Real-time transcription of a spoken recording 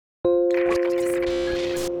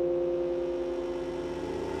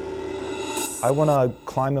I want to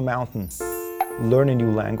climb a mountain, learn a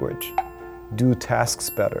new language, do tasks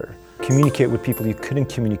better, communicate with people you couldn't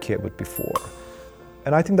communicate with before.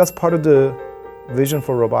 And I think that's part of the vision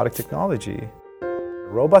for robotic technology.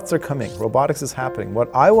 Robots are coming, robotics is happening.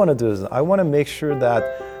 What I want to do is I want to make sure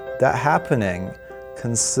that that happening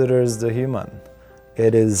considers the human.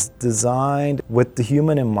 It is designed with the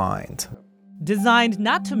human in mind. Designed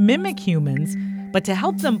not to mimic humans, but to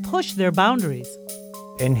help them push their boundaries.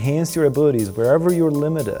 Enhance your abilities wherever you're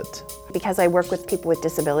limited. Because I work with people with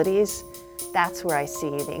disabilities, that's where I see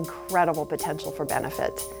the incredible potential for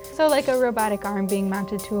benefit. So like a robotic arm being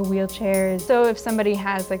mounted to a wheelchair. So if somebody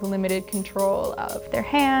has like limited control of their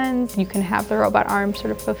hands, you can have the robot arm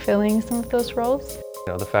sort of fulfilling some of those roles.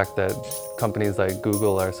 You know, the fact that companies like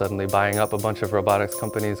Google are suddenly buying up a bunch of robotics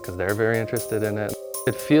companies because they're very interested in it.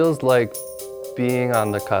 It feels like being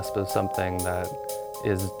on the cusp of something that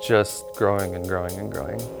is just growing and growing and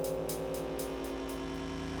growing.